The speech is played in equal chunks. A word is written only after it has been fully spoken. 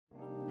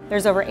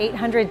There's over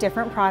 800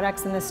 different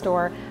products in the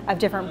store of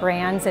different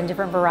brands and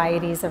different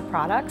varieties of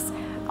products.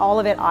 All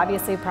of it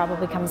obviously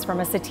probably comes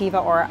from a sativa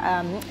or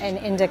an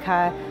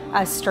indica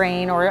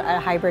strain or a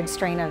hybrid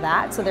strain of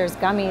that. So there's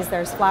gummies,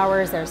 there's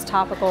flowers, there's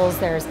topicals,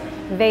 there's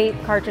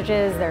vape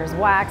cartridges, there's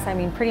wax. I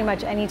mean, pretty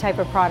much any type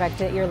of product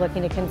that you're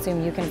looking to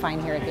consume you can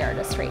find here at the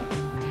Artistry.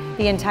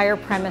 The entire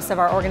premise of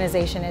our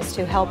organization is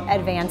to help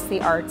advance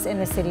the arts in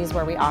the cities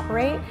where we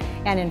operate.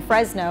 And in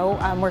Fresno,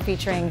 we're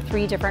featuring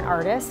 3 different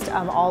artists,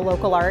 all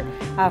local art,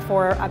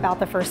 for about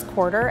the first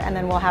quarter. And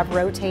then we'll have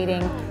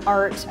rotating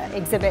art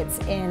exhibits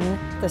in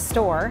the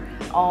store,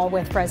 all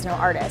with Fresno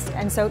artists.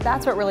 And so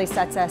that's what really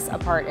sets us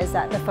apart, is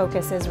that the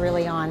focus is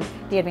really on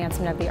the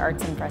advancement of the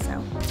arts in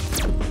Fresno.